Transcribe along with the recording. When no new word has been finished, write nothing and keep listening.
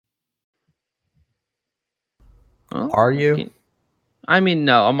Well, Are you? I mean,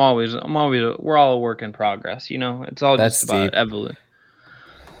 no. We're all a work in progress. It's all just That's about deep. evolution.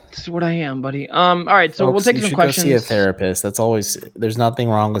 This is what I am, buddy. All right. So we'll Folks, take you some should go see a questions. therapist. There's nothing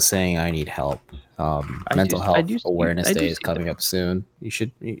wrong with saying I need help. Mental I do. health awareness I do day is see coming that. up soon. You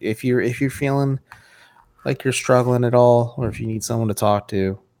should, if you're feeling like you're struggling at all, or if you need someone to talk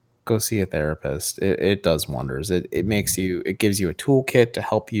to, go see a therapist. It does wonders. It gives you a toolkit to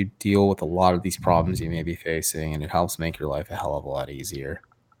help you deal with a lot of these problems you may be facing, and it helps make your life a hell of a lot easier.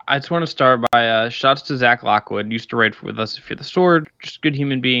 I just want to start by shouts to Zach Lockwood. Used to write with us if you're the sword. Just a good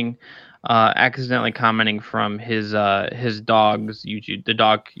human being. Accidentally commenting from his dog's YouTube, the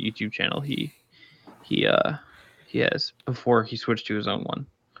dog YouTube channel he has before he switched to his own one.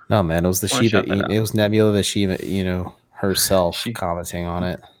 No, man, it was the Just want to Shiba. shout that out. It was Nebula the Shiba. Herself She commenting on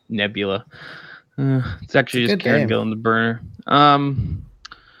it. Nebula. It's It's actually a just good Karen name. Gill in the burner. All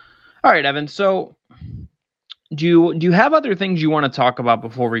right, Evan. So do you have other things you want to talk about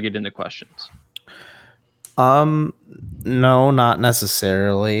before we get into questions? No, not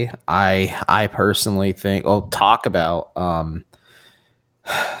necessarily. I personally think I'll talk about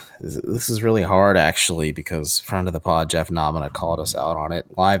this is really hard actually because friend of the pod Jeff Namina called us out on it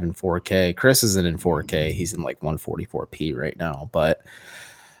live in 4K. Chris isn't in 4K. He's in like 144p right now, but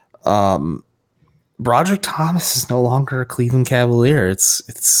Broderick Thomas is no longer a Cleveland Cavalier.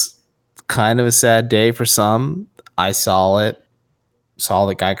 It's kind of a sad day for some. I saw it. Saw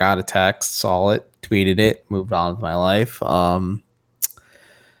the guy got a text, saw it, tweeted it, moved on with my life.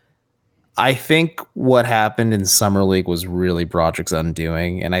 I think what happened in Summer League was really Broderick's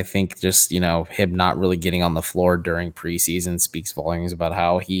undoing. And I think just, him not really getting on the floor during preseason speaks volumes about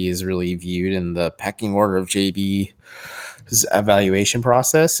how he is really viewed in the pecking order of JB's evaluation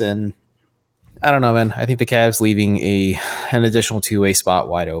process. And I don't know, man. I think the Cavs leaving an additional two-way spot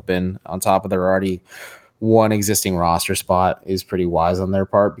wide open on top of their already one existing roster spot is pretty wise on their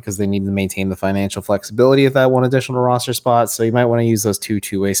part because they need to maintain the financial flexibility of that one additional roster spot. So you might want to use those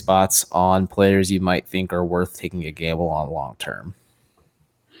two-way spots on players you might think are worth taking a gamble on long term.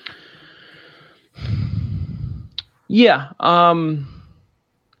 Yeah.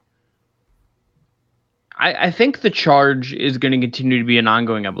 I think the charge is going to continue to be an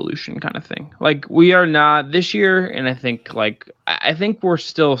ongoing evolution kind of thing. Like we are not this year, and I think we're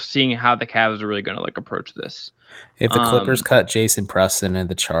still seeing how the Cavs are really going to approach this. If the Clippers cut Jason Preston and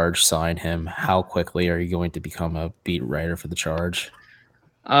the Charge sign him, how quickly are you going to become a beat writer for the Charge?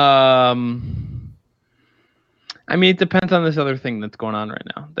 I mean, it depends on this other thing that's going on right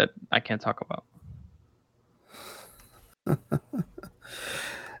now that I can't talk about.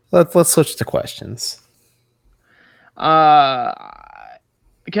 Let's switch to questions. Can I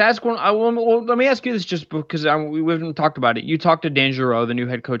ask one? Let me ask you this just because we haven't talked about it. You talked to D'Angelo, the new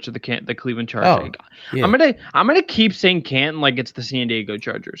head coach of the Cleveland Chargers. Oh, yeah. I'm gonna keep saying Canton like it's the San Diego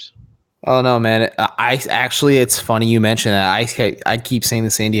Chargers. Oh no, man! It's funny you mentioned that. I keep saying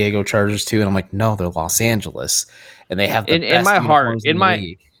the San Diego Chargers too, and I'm like, no, they're Los Angeles, and they have the best in my heart, in my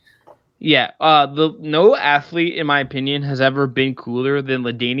league. Yeah, no athlete, in my opinion, has ever been cooler than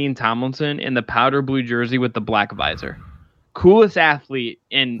LaDainian Tomlinson in the powder blue jersey with the black visor. Coolest athlete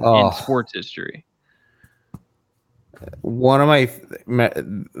in sports history. One of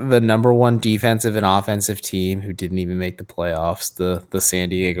the number one defensive and offensive team who didn't even make the playoffs, the San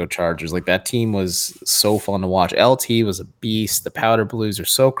Diego Chargers. Like that team was so fun to watch. LT was a beast. The powder blues are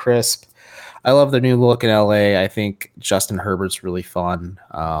so crisp. I love their new look in LA. I think Justin Herbert's really fun.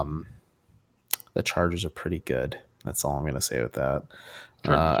 The Chargers are pretty good. That's all I'm gonna say with that.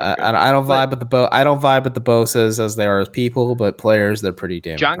 I don't vibe with the Bosas as they are as people, but players they're pretty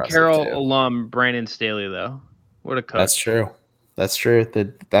damn. John Carroll too. Alum Brandon Staley though, what a coach. That's true. That's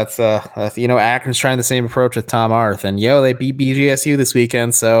Akron's trying the same approach with Tom Arth, and they beat BGSU this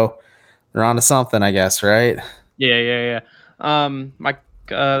weekend, so they're on to something, I guess, right? Yeah.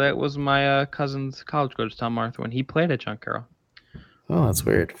 That was my cousin's college coach, Tom Arth, when he played at John Carroll. Oh, that's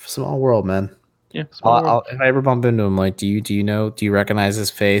weird. Small world, man. Yeah. If I ever bump into him, like, do you recognize his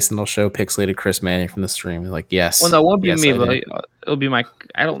face? And they'll show pixelated Chris Manning from the stream. Like, yes. Well, no, it won't be me, but it'll be my.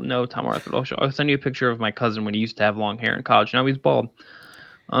 I don't know Tom Arthur. I'll send you a picture of my cousin when he used to have long hair in college. Now he's bald.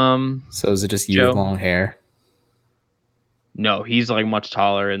 So is it just you with long hair? No, he's like much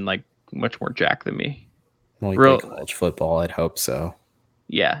taller and like much more jacked than me. Well, you play college football. I'd hope so.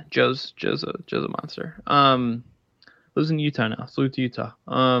 Yeah, Joe's a monster. Lives in Utah now. Salute to Utah.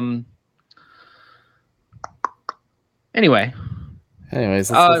 Anyways,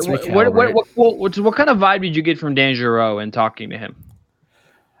 let's what kind of vibe did you get from D'Angelo and talking to him?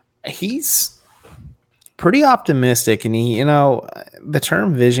 He's pretty optimistic, and he, the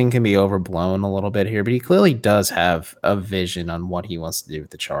term vision can be overblown a little bit here, but he clearly does have a vision on what he wants to do with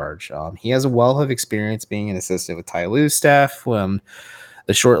the Charge. He has a wealth of experience being an assistant with Ty Lue's staff, the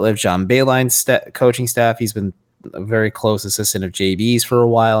short-lived John Beilein coaching staff. He's been a very close assistant of JB's for a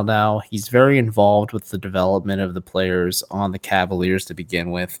while now. He's very involved with the development of the players on the Cavaliers to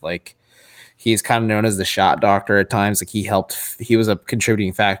begin with. Like, he's kind of known as the shot doctor at times. Like, he was a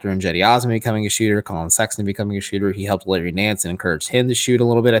contributing factor in Jetty Osman becoming a shooter, Colin Sexton becoming a shooter. He helped Larry Nance and encouraged him to shoot a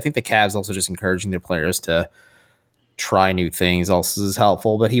little bit. I think the Cavs also just encouraging their players to try new things also is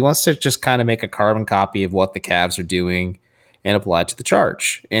helpful, but he wants to just kind of make a carbon copy of what the Cavs are doing and apply it to the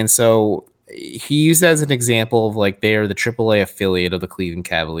Charge. And so he used that as an example of, like, they are the AAA affiliate of the Cleveland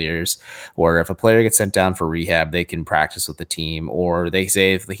Cavaliers, where if a player gets sent down for rehab, they can practice with the team. Or they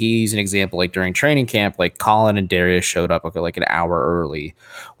say, if he used an example, like during training camp, like Colin and Darius showed up like an hour early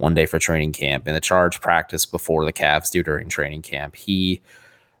one day for training camp, and the Charge practiced before the Cavs do during training camp. He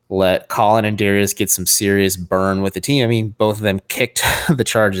let Colin and Darius get some serious burn with the team. I mean, both of them kicked the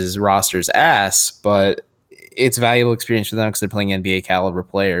Charge's roster's ass, but it's valuable experience for them because they're playing NBA caliber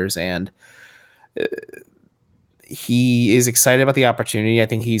players, and he is excited about the opportunity. I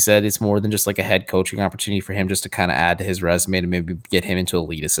think he said it's more than just like a head coaching opportunity for him just to kind of add to his resume to maybe get him into a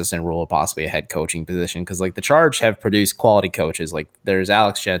lead assistant role or possibly a head coaching position. Because, like, the Charge have produced quality coaches. Like, there's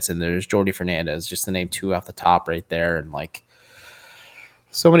Alex Jensen, there's Jordi Fernandez, just to name two off the top right there. And, like,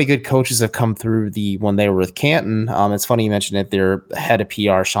 so many good coaches have come through when they were with Canton. It's funny you mentioned it. Their head of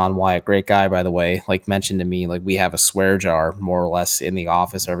PR, Sean Wyatt, great guy, by the way, like, mentioned to me, like, we have a swear jar more or less in the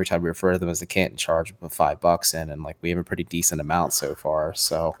office every time we refer to them as the Canton Charge, with $5 in, and, like, we have a pretty decent amount so far.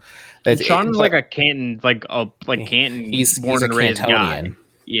 So Sean's like a Canton, Canton. He's born and a raised Cantonian. guy.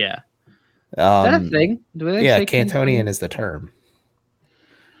 Yeah. Is that a thing? Yeah, Cantonian is the term.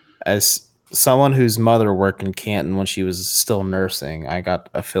 As someone whose mother worked in Canton when she was still nursing, I got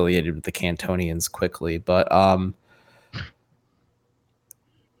affiliated with the Cantonians quickly. But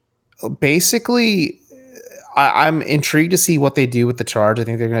basically, I'm intrigued to see what they do with the Charge. I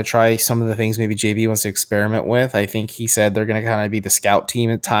think they're going to try some of the things maybe JB wants to experiment with. I think he said they're going to kind of be the scout team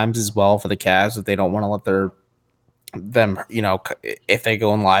at times as well for the Cavs, if they don't want to let them, if they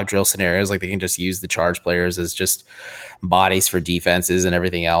go in live drill scenarios, like, they can just use the Charge players as just bodies for defenses and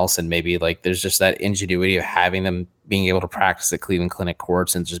everything else. And maybe, like, there's just that ingenuity of having them being able to practice at Cleveland Clinic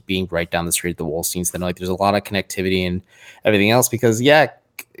courts and just being right down the street at the Wolsteins. Then, like, there's a lot of connectivity and everything else, because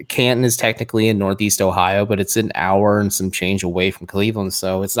Canton is technically in Northeast Ohio, but it's an hour and some change away from Cleveland.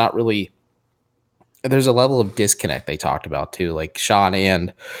 So it's not really, there's a level of disconnect they talked about too. Like, Sean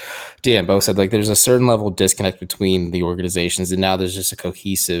and Dan both said, like, there's a certain level of disconnect between the organizations, and now there's just a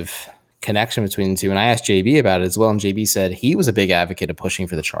cohesive connection between the two. And I asked JB about it as well, and JB said he was a big advocate of pushing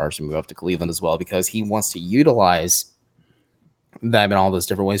for the Charge to move up to Cleveland as well, because he wants to utilize them in all those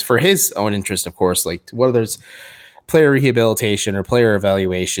different ways for his own interest, of course. Like, whether there's player rehabilitation or player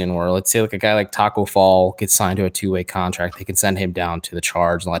evaluation, or let's say like a guy like Taco Fall gets signed to a 2-way contract, they can send him down to the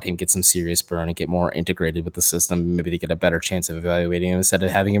Charge and let him get some serious burn and get more integrated with the system. Maybe they get a better chance of evaluating him instead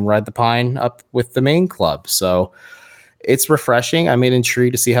of having him ride the pine up with the main club. So it's refreshing. I'm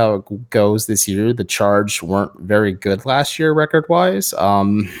intrigued to see how it goes this year. The Charge weren't very good last year record-wise.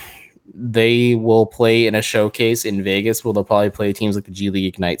 They will play in a showcase in Vegas where they'll probably play teams like the G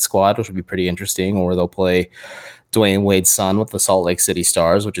League Ignite squad, which would be pretty interesting, or they'll play Dwayne Wade's son with the Salt Lake City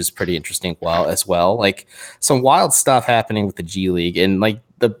Stars, which is pretty interesting as well. Like, some wild stuff happening with the G League. And, like,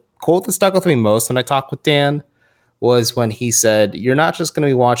 the quote that stuck with me most when I talked with Dan was when he said, you're not just going to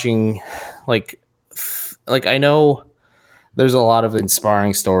be watching, like I know there's a lot of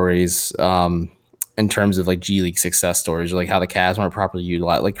inspiring stories in terms of, like, G League success stories, or like how the Cavs weren't properly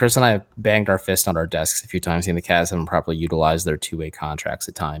utilized. Like, Chris and I have banged our fist on our desks a few times saying the Cavs haven't properly utilized their 2-way contracts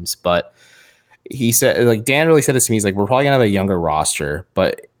at times. But he said, like, Dan really said this to me, he's like, we're probably gonna have a younger roster,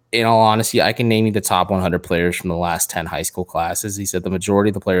 but in all honesty, I can name you the top 100 players from the last 10 high school classes. He said the majority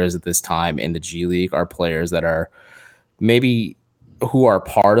of the players at this time in the G League are players that are maybe who are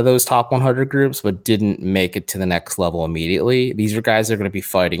part of those top 100 groups, but didn't make it to the next level immediately. These are guys that are going to be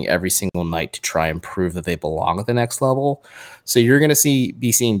fighting every single night to try and prove that they belong at the next level. So you're going to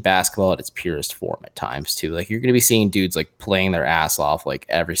be seeing basketball at its purest form at times too. Like, you're going to be seeing dudes, like, playing their ass off, like,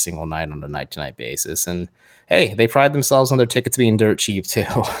 every single night on a night-to-night basis. And hey, they pride themselves on their tickets being dirt cheap too.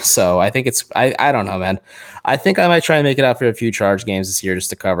 So I think I don't know, man. I think I might try and make it out for a few Charge games this year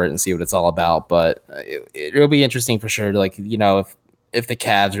just to cover it and see what it's all about. But it'll be interesting for sure to, like, if the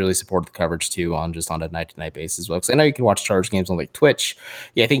Cavs really support the coverage too on a night-to-night basis as well. Because I know you can watch Charge games on, like, Twitch.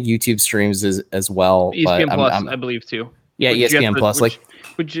 Yeah, I think YouTube streams as well. ESPN Plus, I believe too. Yeah, ESPN Plus.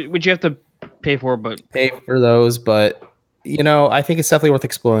 Would you have to pay for, but pay for those. But I think it's definitely worth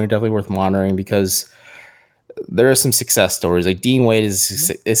exploring, definitely worth monitoring because there are some success stories. Like Dean Wade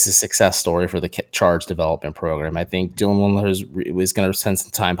is a success story for the Charge development program. I think Dylan Windler was going to spend some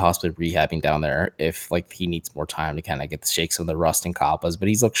time possibly rehabbing down there if like he needs more time to kind of get the shakes of the rust and coppas. But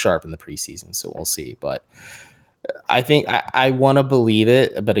he's looked sharp in the preseason, so we'll see. But I think I want to believe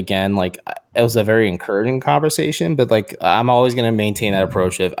it. But again, like it was a very encouraging conversation. But like I'm always going to maintain that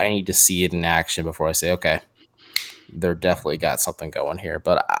approach of I need to see it in action before I say okay. They're definitely got something going here.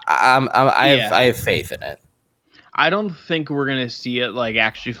 But I have faith in it. I don't think we're gonna see it like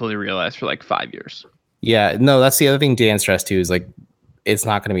actually fully realized for like 5 years. Yeah, no, that's the other thing Dan stressed too is like it's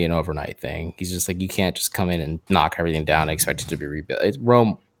not going to be an overnight thing. He's just like you can't just come in and knock everything down and expect it to be rebuilt.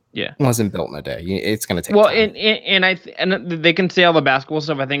 Rome wasn't built in a day. It's going to take time. And they can say all the basketball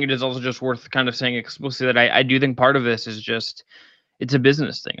stuff. I think it is also just worth kind of saying explicitly that I do think part of this is just it's a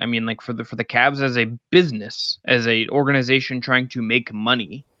business thing. I mean, like for the Cavs as a business, as a organization trying to make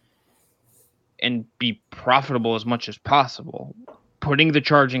money and be profitable as much as possible, putting the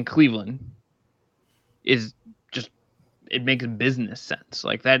Charge in Cleveland is just it makes business sense.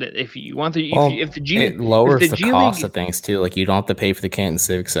 Like that, if you want the if the G it lowers if the cost of things too. Like you don't have to pay for the Canton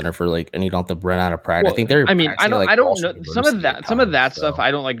Civic Center for and you don't have to rent out a practice. Well, I think they're. I mean, I don't know some of that so. stuff. I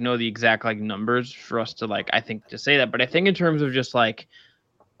don't like know the exact like numbers for us to like. I think to say that, but I think in terms of just like.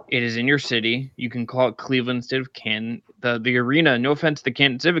 It is in your city. You can call it Cleveland instead of Canton. The arena, no offense to the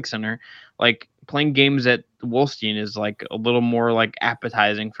Canton Civic Center, like playing games at Wolstein is like a little more like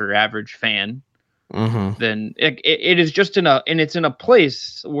appetizing for your average fan than it is just it's in a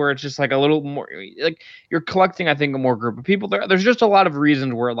place where it's just like a little more like you're collecting, I think, a more group of people there. There's just a lot of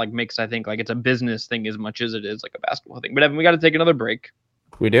reasons where it like makes, I think, like it's a business thing as much as it is like a basketball thing. But Evan, we got to take another break.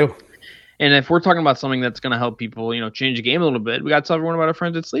 We do. And if we're talking about something that's going to help people, change the game a little bit, we got to tell everyone about our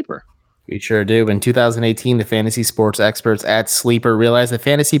friends at Sleeper. We sure do. In 2018, the fantasy sports experts at Sleeper realized that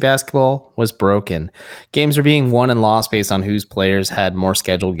fantasy basketball was broken. Games were being won and lost based on whose players had more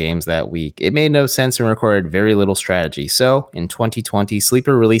scheduled games that week. It made no sense and required very little strategy. So, in 2020,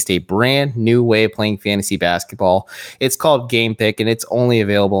 Sleeper released a brand new way of playing fantasy basketball. It's called Game Pick, and it's only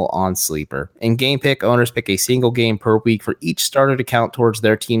available on Sleeper. In Game Pick, owners pick a single game per week for each starter to count towards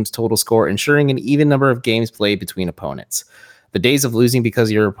their team's total score, ensuring an even number of games played between opponents. The days of losing because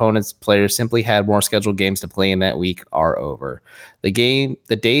your opponent's players simply had more scheduled games to play in that week are over. The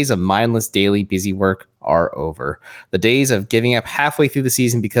days of mindless daily busy work are over. The days of giving up halfway through the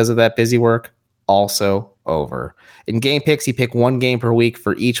season because of that busy work also over. In game picks, you pick one game per week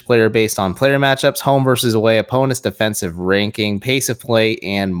for each player based on player matchups, home versus away, opponent's defensive ranking, pace of play,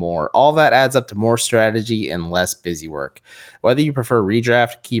 and more. All that adds up to more strategy and less busy work. Whether you prefer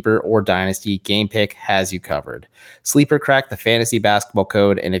redraft, keeper, or dynasty, Game Pick has you covered. Sleeper cracked the fantasy basketball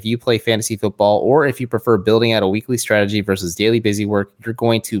code, and if you play fantasy football or if you prefer building out a weekly strategy versus daily busy work, you're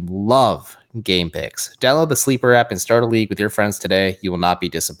going to love Game Picks. Download the Sleeper app and start a league with your friends today. You will not be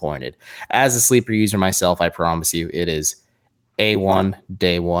disappointed. As a Sleeper user myself, I promise you, it is A1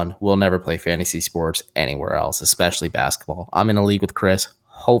 day one. We'll never play fantasy sports anywhere else, especially basketball. I'm in a league with Chris.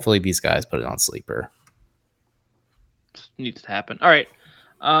 Hopefully these guys put it on Sleeper. Needs to happen. All right.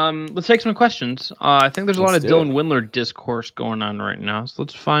 Let's take some questions. I think there's a lot of Dylan Windler discourse going on right now. So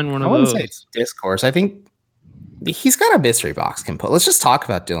let's find one of those. I wouldn't say it's discourse. I think he's got a mystery box component. Let's just talk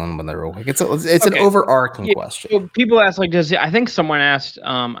about Dylan Windler real quick. It's an overarching question. So people ask, like, I think someone asked,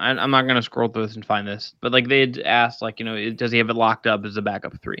 I'm not going to scroll through this and find this, but like they had asked, like, does he have it locked up as a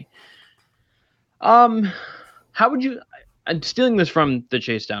backup 3? How would you, I'm stealing this from the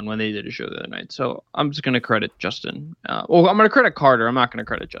Chase Down when they did a show the other night. So I'm just going to credit Justin. I'm going to credit Carter. I'm not going to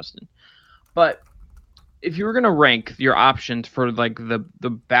credit Justin. But if you were going to rank your options for like the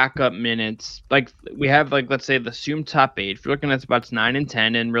backup minutes, like we have, like, let's say the assumed top 8, if you're looking at spots 9 and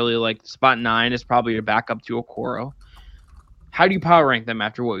 10, and really like spot 9 is probably your backup to Okoro. How do you power rank them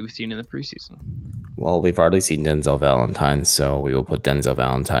after what we've seen in the preseason? Well, we've already seen Denzel Valentine, so we will put Denzel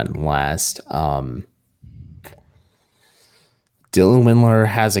Valentine last. Dylan Windler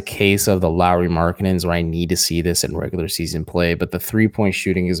has a case of the Lowry Markkanens where I need to see this in regular season play, but the 3-point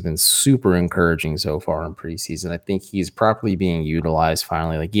shooting has been super encouraging so far in preseason. I think he's properly being utilized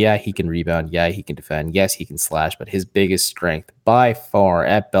finally. Like, yeah, he can rebound. Yeah, he can defend. Yes, he can slash, but his biggest strength by far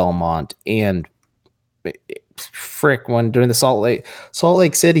at Belmont and during the Salt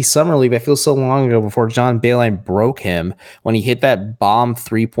Lake City Summer League, I feel so long ago before John Beilein broke him when he hit that bomb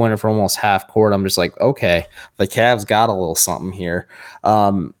 3-pointer from almost half court. I'm just like, okay, the Cavs got a little something here.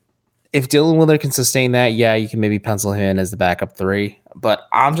 If Dylan Windler can sustain that, yeah, you can maybe pencil him in as the backup 3. But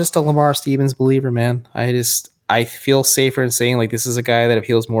I'm just a Lamar Stevens believer, man. I I feel safer in saying like this is a guy that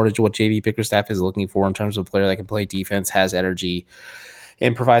appeals more to what JV Bickerstaff is looking for in terms of a player that can play defense, has energy,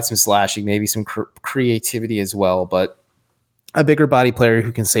 and provide some slashing, maybe some creativity as well. But a bigger body player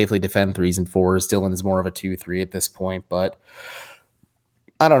who can safely defend 3s and 4s. Dylan is more of a 2-3 at this point, but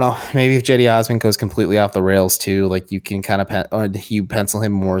I don't know. Maybe if Jetty Osmond goes completely off the rails too, like you can kind of you pencil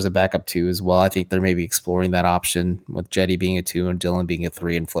him more as a backup 2 as well. I think they're maybe exploring that option with Jetty being a 2 and Dylan being a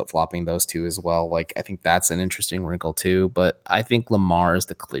 3 and flip-flopping those 2 as well. Like I think that's an interesting wrinkle too, but I think Lamar is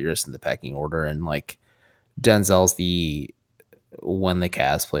the clearest in the pecking order, and like Denzel's the when the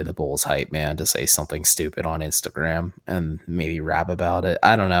Cavs play the Bulls hype man to say something stupid on Instagram and maybe rap about it.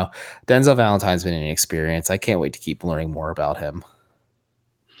 I don't know. Denzel Valentine's been an experience. I can't wait to keep learning more about him.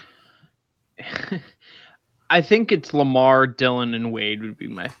 I think it's Lamar, Dylan, and Wade would be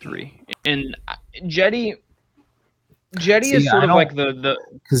my 3. And Jetty is sort of like the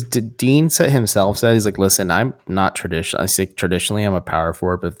because Dean said he's like, listen, I'm not traditional. I say traditionally I'm a power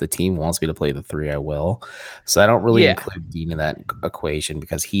forward, but if the team wants me to play the 3, I will. So I don't really include Dean in that equation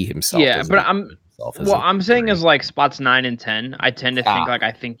because he himself. Yeah, but I'm saying is like spots 9 and 10. I tend to think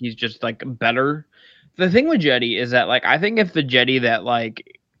I think he's just like better. The thing with Jetty is that like I think if the Jetty that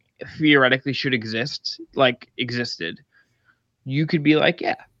like theoretically should exist like existed, you could be like,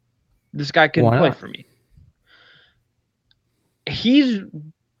 yeah, this guy can play for me. He's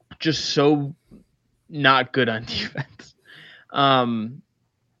just so not good on defense.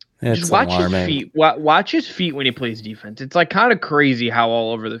 Just watch his feet. Watch his feet when he plays defense. It's like kind of crazy how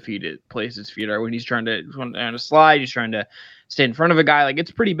all over the feet it plays his feet are when he's trying to slide. He's trying to stay in front of a guy. Like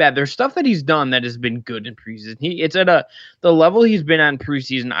it's pretty bad. There's stuff that he's done that has been good in preseason. It's at the level he's been on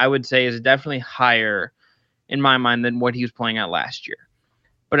preseason. I would say is definitely higher in my mind than what he was playing at last year.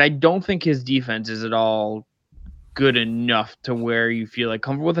 But I don't think his defense is at all good enough to where you feel like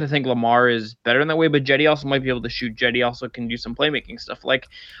comfortable with it. I think Lamar is better in that way, but Jetty also might be able to shoot. Jetty also can do some playmaking stuff. Like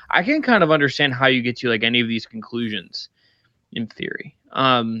I can kind of understand how you get to like any of these conclusions in theory.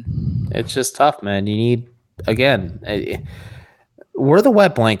 It's just tough, man. You need we're the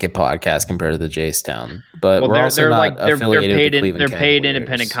wet blanket podcast compared to the J-Town, but we're also not affiliated with the Cleveland Cavaliers. They're paid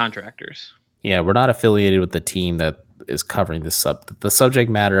independent contractors. Yeah, we're not affiliated with the team that is covering the subject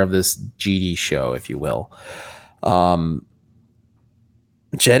matter of this GD show, if you will.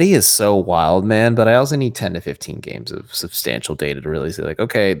 Jetty is so wild, man, but I also need 10 to 15 games of substantial data to really say like,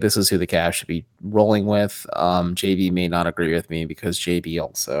 okay, this is who the Cavs should be rolling with. JB may not agree with me because JB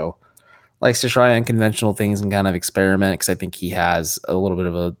also likes to try unconventional things and kind of experiment because I think he has a little bit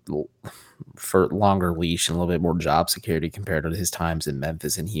of a longer leash and a little bit more job security compared to his times in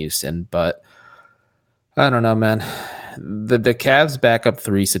Memphis and Houston. But I don't know, man. The Cavs backup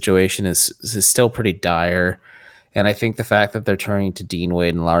 3 situation is still pretty dire. And I think the fact that they're turning to Dean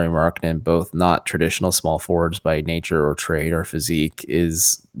Wade and Lauri Markkanen, both not traditional small forwards by nature or trade or physique,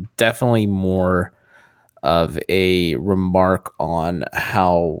 is definitely more of a remark on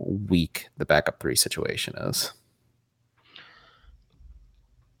how weak the backup 3 situation is.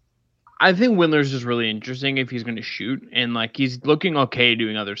 I think Windler's is really interesting if he's going to shoot, and like he's looking okay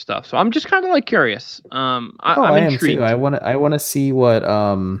doing other stuff. So I'm just kind of like curious. I'm intrigued. Too. I want to see what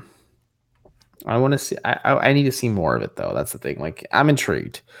I want to see. I need to see more of it though. That's the thing. Like I'm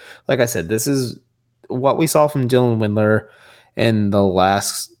intrigued. Like I said, this is what we saw from Dylan Windler in the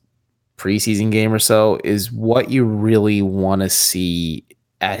last preseason game or so is what you really want to see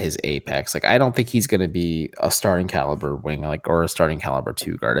at his apex. Like I don't think he's going to be a starting caliber wing, like or a starting caliber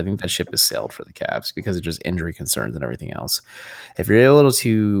 2 guard. I think that ship has sailed for the Cavs because of just injury concerns and everything else. If you're able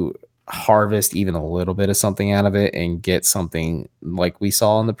to harvest even a little bit of something out of it and get something like we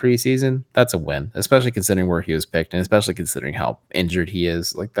saw in the preseason, that's a win, especially considering where he was picked and especially considering how injured he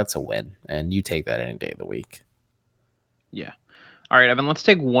is. Like that's a win, and you take that any day of the week. Yeah. All right, Evan, let's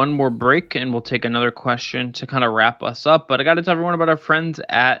take one more break and we'll take another question to kind of wrap us up. But I got to tell everyone about our friends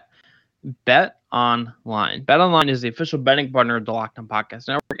at Bet Online. Bet Online is the official betting partner of the Locked On Podcast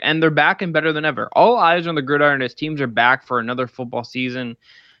Network, and they're back and better than ever. All eyes on the gridiron as teams are back for another football season.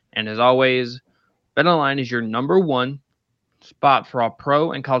 And as always, BetOnline is your number one spot for all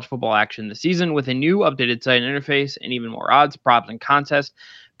pro and college football action this season with a new updated site interface and even more odds, props, and contests.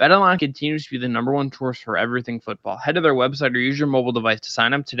 BetOnline continues to be the number one source for everything football. Head to their website or use your mobile device to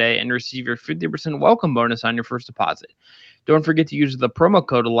sign up today and receive your 50% welcome bonus on your first deposit. Don't forget to use the promo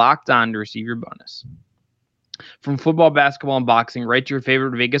code LOCKEDON to receive your bonus. From football, basketball, and boxing, right to your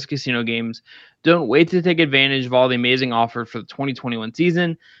favorite Vegas casino games, don't wait to take advantage of all the amazing offers for the 2021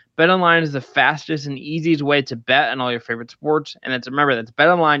 season. BetOnline is the fastest and easiest way to bet on all your favorite sports. And that's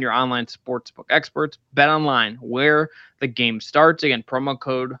BetOnline, your online sportsbook experts. BetOnline, where the game starts. Again, promo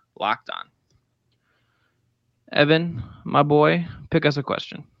code LOCKEDON. Evan, my boy, pick us a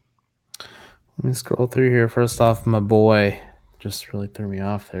question. Let me scroll through here. First off, my boy just really threw me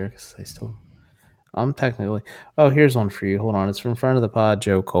off there because I'm technically. Oh, here's one for you. Hold on. It's from friend of the pod,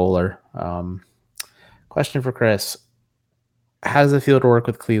 Joe Kohler. Question for Chris. How does it feel to work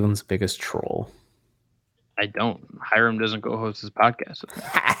with Cleveland's biggest troll? I don't. Hiram doesn't go host his podcast with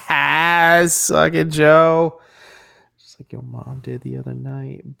me. Suck it, Joe. Just like your mom did the other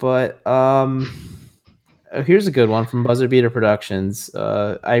night. But here's a good one from Buzzer Beater Productions.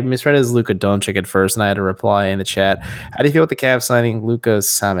 I misread it as Luka Doncic at first, and I had a reply in the chat. How do you feel with the Cavs signing Luka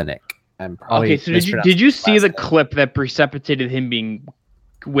Samanic? Okay, so did you see the clip that precipitated him being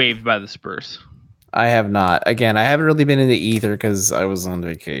waived by the Spurs? I have not. Again, I haven't really been into either because I was on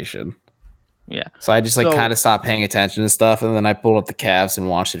vacation. Yeah. So I just kind of stopped paying attention to stuff, and then I pulled up the Cavs and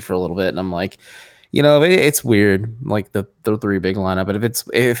watched it for a little bit, and I'm like, it's weird, like the three big lineup. But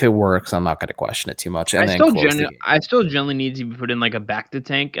if it works, I'm not going to question it too much. And I still generally need to be put in like a back to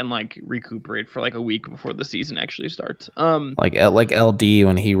tank and like recuperate for like a week before the season actually starts. Like LD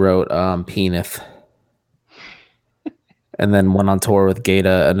when he wrote Penith, and then went on tour with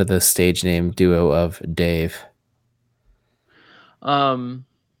Gata under the stage name duo of Dave. Might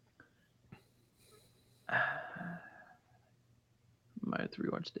have to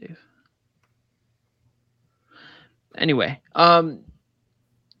rewatch Dave. Anyway,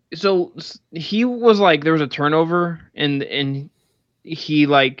 so he was like, there was a turnover and he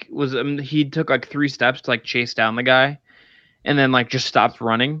like was he took like 3 steps to like chase down the guy, and then like just stopped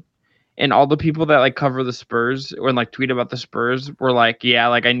running, and all the people that like cover the Spurs or like tweet about the Spurs were like, yeah,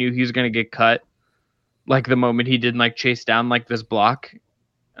 like I knew he was gonna get cut, like the moment he didn't like chase down like this block.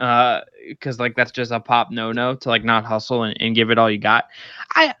 Because like that's just a pop no to like not hustle and give it all you got.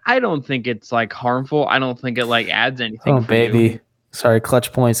 I don't think it's like harmful. I don't think it like adds anything. Oh baby, sorry.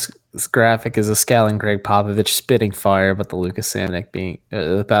 Clutch Points graphic is a scowling Greg Popovich spitting fire, but the Lucas Samanic being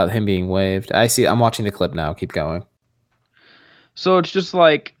about him being waived. I see. I'm watching the clip now. Keep going. So it's just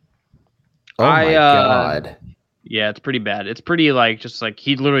like, oh my god. Yeah, it's pretty bad. It's pretty like just like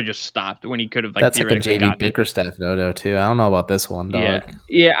he literally just stopped when he could have like. That's like a JD Bickerstaff no too. I don't know about this one, dog.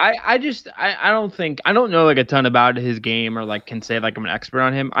 Yeah. I don't know like a ton about his game or like can say like I'm an expert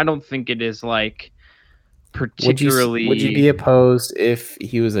on him. I don't think it is like particularly. Would you be opposed if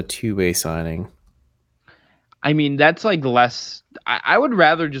he was a 2-way signing? I mean, that's like less. I would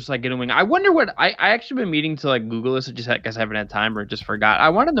rather just like get a wing. I wonder what I actually been meaning to like Google this. Just I guess I haven't had time or just forgot. I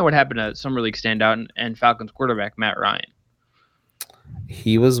want to know what happened to Summer League standout and Falcons quarterback Matt Ryan.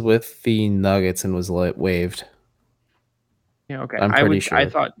 He was with the Nuggets and was waived. Yeah, okay. I'm pretty sure. I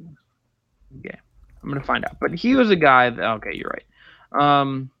thought. Yeah, I'm gonna find out. But he was a guy. Okay, you're right.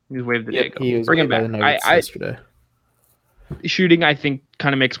 He was waived the day ago. He was waived by the Nuggets yesterday. Shooting, I think,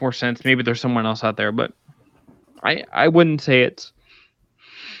 kind of makes more sense. Maybe there's someone else out there, but. I wouldn't say it's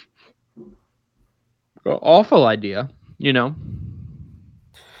an awful idea,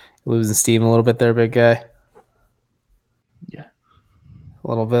 Losing steam a little bit there, big guy. Yeah, a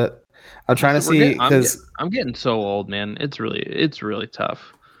little bit. I'm trying to see because I'm getting so old, man. It's really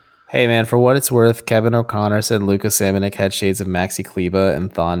tough. Hey, man, for what it's worth, Kevin O'Connor said Lucas Samanic had shades of Maxi Kleba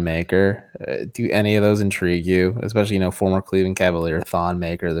and Thon Maker. Do any of those intrigue you? Especially, former Cleveland Cavalier Thon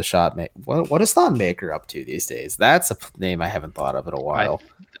Maker, the shot maker. What is Thon Maker up to these days? That's a name I haven't thought of in a while.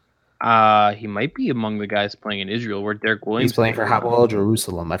 He might be among the guys playing in Israel where Derek Williams. He's playing for Hapoel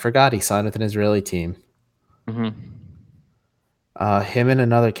Jerusalem. I forgot he signed with an Israeli team. Mm-hmm. Him and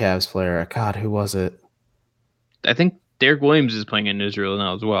another Cavs player. God, who was it? I think Derek Williams is playing in Israel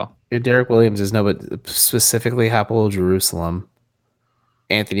now as well. Derek Williams is but specifically Hapoel Jerusalem.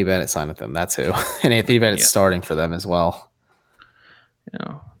 Anthony Bennett signed with them. That's who. And Anthony Bennett's starting for them as well.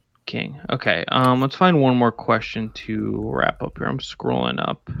 King. Okay. Let's find one more question to wrap up here. I'm scrolling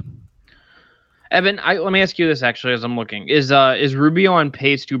up. Evan, let me ask you this actually as I'm looking. Is Rubio on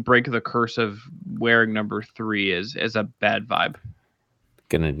pace to break the curse of wearing number 3 as a bad vibe?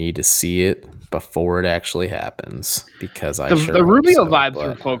 Gonna need to see it before it actually happens because the Rubio vibes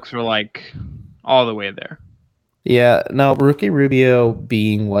for folks are like all the way there. Yeah, no, rookie Rubio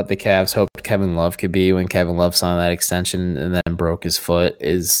being what the Cavs hoped Kevin Love could be when Kevin Love signed that extension and then broke his foot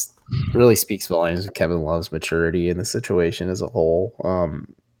really speaks volumes of Kevin Love's maturity in the situation as a whole.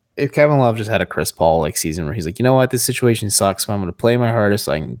 If Kevin Love just had a Chris Paul like season where he's like, you know what, this situation sucks, but I'm gonna play my hardest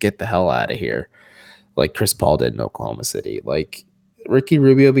so I can get the hell out of here, like Chris Paul did in Oklahoma City, like. Ricky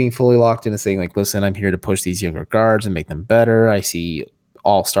Rubio being fully locked in and saying, like, listen, I'm here to push these younger guards and make them better. I see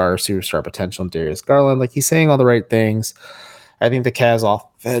all-star, superstar potential in Darius Garland. Like, he's saying all the right things. I think the Cavs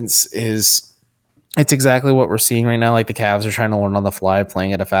offense is It's exactly what we're seeing right now. Like the Cavs are trying to learn on the fly,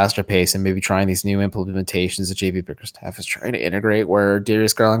 playing at a faster pace, and maybe trying these new implementations that JB Bickerstaff is trying to integrate. Where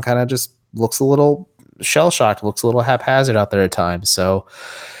Darius Garland kind of just looks a little shell shocked, looks a little haphazard out there at times. So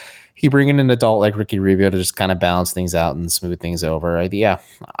he bringing an adult like Ricky Rubio to just kind of balance things out and smooth things over.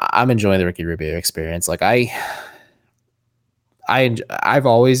 I'm enjoying the Ricky Rubio experience. Like I've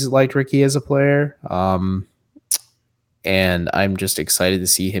always liked Ricky as a player. And I'm just excited to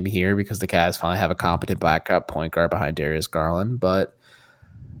see him here because the Cavs finally have a competent backup point guard behind Darius Garland. But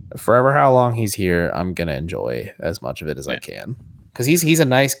forever how long he's here, I'm gonna enjoy as much of it as I can. Because he's a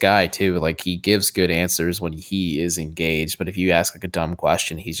nice guy too. Like he gives good answers when he is engaged. But if you ask like a dumb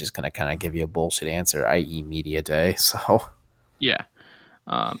question, he's just gonna kind of give you a bullshit answer, i.e. media day. So yeah.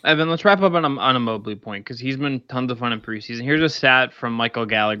 Evan, let's wrap up on a Mobley point because he's been tons of fun in preseason. Here's a stat from Michael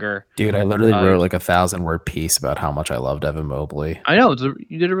Gallagher. Dude, I literally wrote like a 1,000-word piece about how much I loved Evan Mobley. I know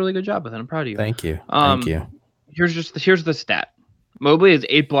you did a really good job with it. I'm proud of you. Thank you. Thank you. Here's the stat. Mobley has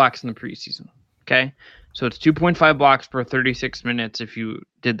 8 blocks in the preseason. Okay, so it's 2.5 blocks per 36 minutes if you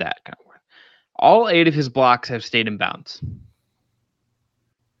did that kind of work. All 8 of his blocks have stayed in bounds.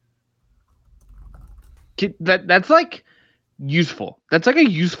 That's like useful. That's like a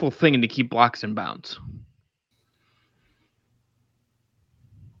useful thing to keep blocks in bounds.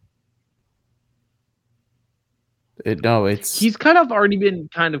 He's kind of already been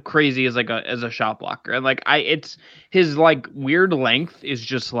kind of crazy as a shot blocker, and like it's his like weird length is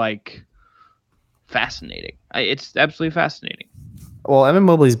just like fascinating. It's absolutely fascinating. Well, Evan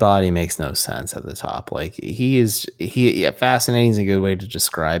Mobley's body makes no sense at the top. Like fascinating is a good way to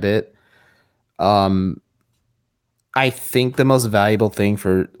describe it. I think the most valuable thing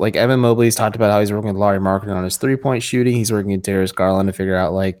for like Evan Mobley's talked about how he's working with Larry Marketing on his 3-point shooting. He's working with Darius Garland to figure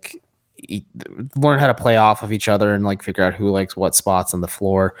out learn how to play off of each other and like figure out who likes what spots on the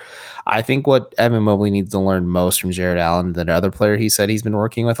floor. I think what Evan Mobley needs to learn most from Jared Allen, the other player he said he's been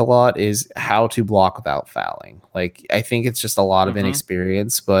working with a lot, is how to block without fouling. Like I think it's just a lot of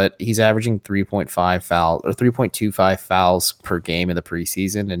inexperience, but he's averaging 3.25 fouls per game in the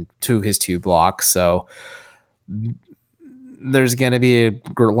preseason and his 2 blocks. So there's going to be a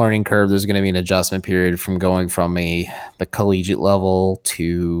learning curve. There's going to be an adjustment period from going from the collegiate level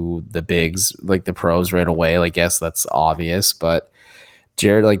to the bigs, like the pros right away. Like, yes, that's obvious, but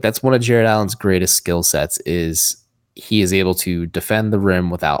Jared, like that's one of Jared Allen's greatest skill sets is he is able to defend the rim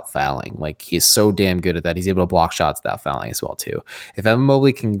without fouling. Like he is so damn good at that. He's able to block shots without fouling as well too. If Evan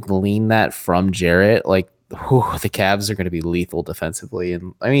Mobley can glean that from Jarrett, like the Cavs are going to be lethal defensively.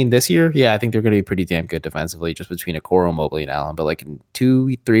 And I mean, this year, yeah, I think they're going to be pretty damn good defensively just between Okoro, Mobley, and Allen. But like in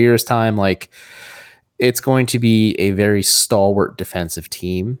 2-3 years' time, like it's going to be a very stalwart defensive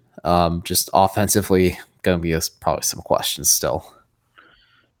team. Just offensively, going to be probably some questions still.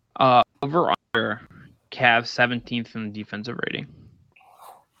 Over under Cavs 17th in defensive rating.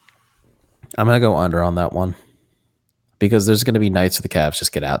 I'm going to go under on that one. Because there's going to be nights where the Cavs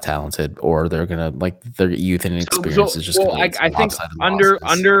just get out talented, or they're going to like their youth and experience is just. Well, I think under.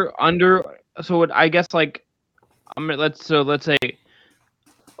 So what I guess like, let's say,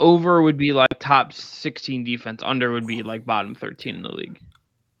 over would be like top 16 defense. Under would be like bottom 13 in the league.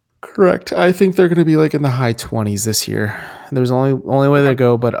 Correct. I think they're going to be like in the high 20s this year. There's only way to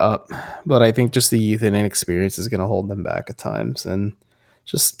go but up. But I think just the youth and inexperience is going to hold them back at times, and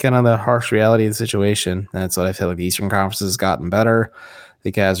just kind of the harsh reality of the situation. That's what I feel like the Eastern Conference has gotten better.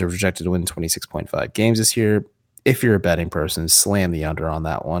 The Cavs are projected to win 26.5 games this year. If you're a betting person, slam the under on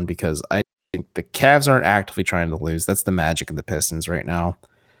that one because I think the Cavs aren't actively trying to lose. That's the magic of the Pistons right now.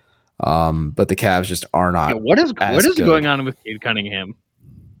 But the Cavs just are not. Yeah, what is going on with Cade Cunningham?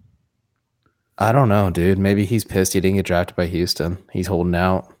 I don't know, dude. Maybe he's pissed he didn't get drafted by Houston. He's holding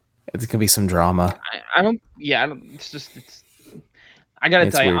out. It's gonna be some drama. I don't. It's. I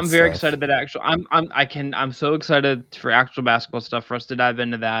gotta tell you, I'm very excited that I'm so excited for actual basketball stuff for us to dive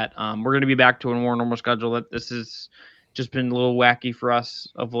into that. We're gonna be back to a more normal schedule. This has just been a little wacky for us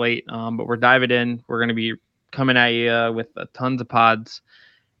of late, but we're diving in. We're gonna be coming at you with tons of pods,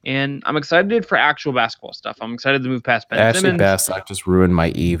 and I'm excited for actual basketball stuff. I'm excited to move past Ben Simmons. Bastock just ruined my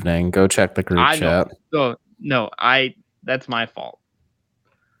evening. Go check the group chat. That's my fault.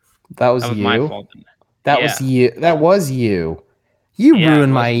 That was you. My fault. Was you. That was you. You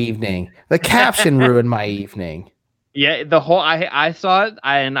ruined my evening. The caption ruined my evening. Yeah, the whole I saw it,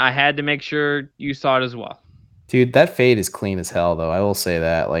 and I had to make sure you saw it as well. Dude, that fade is clean as hell, though. I will say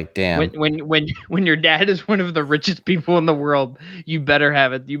that. Like, damn. When your dad is one of the richest people in the world, you better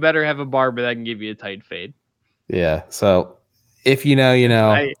have it. You better have a barber that can give you a tight fade. Yeah. So, if you know, you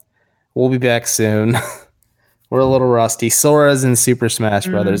know. We'll be back soon. We're a little rusty. Sora's in Super Smash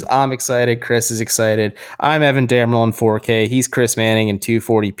Brothers. I'm excited. Chris is excited. I'm Evan Damerl in 4K. He's Chris Manning in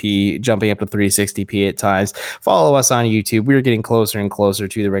 240p, jumping up to 360p at times. Follow us on YouTube. We're getting closer and closer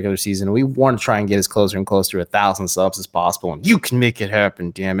to the regular season. We want to try and get as closer and closer to 1,000 subs as possible, and you can make it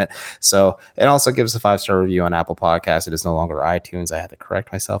happen, damn it. So, and also give us a 5-star review on Apple Podcasts. It is no longer iTunes. I had to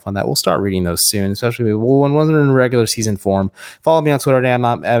correct myself on that. We'll start reading those soon, especially when wasn't in regular season form. Follow me on Twitter,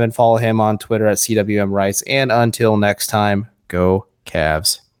 I'm Evan. Follow him on Twitter at CWM Rice. And until next time, go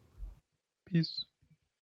Cavs.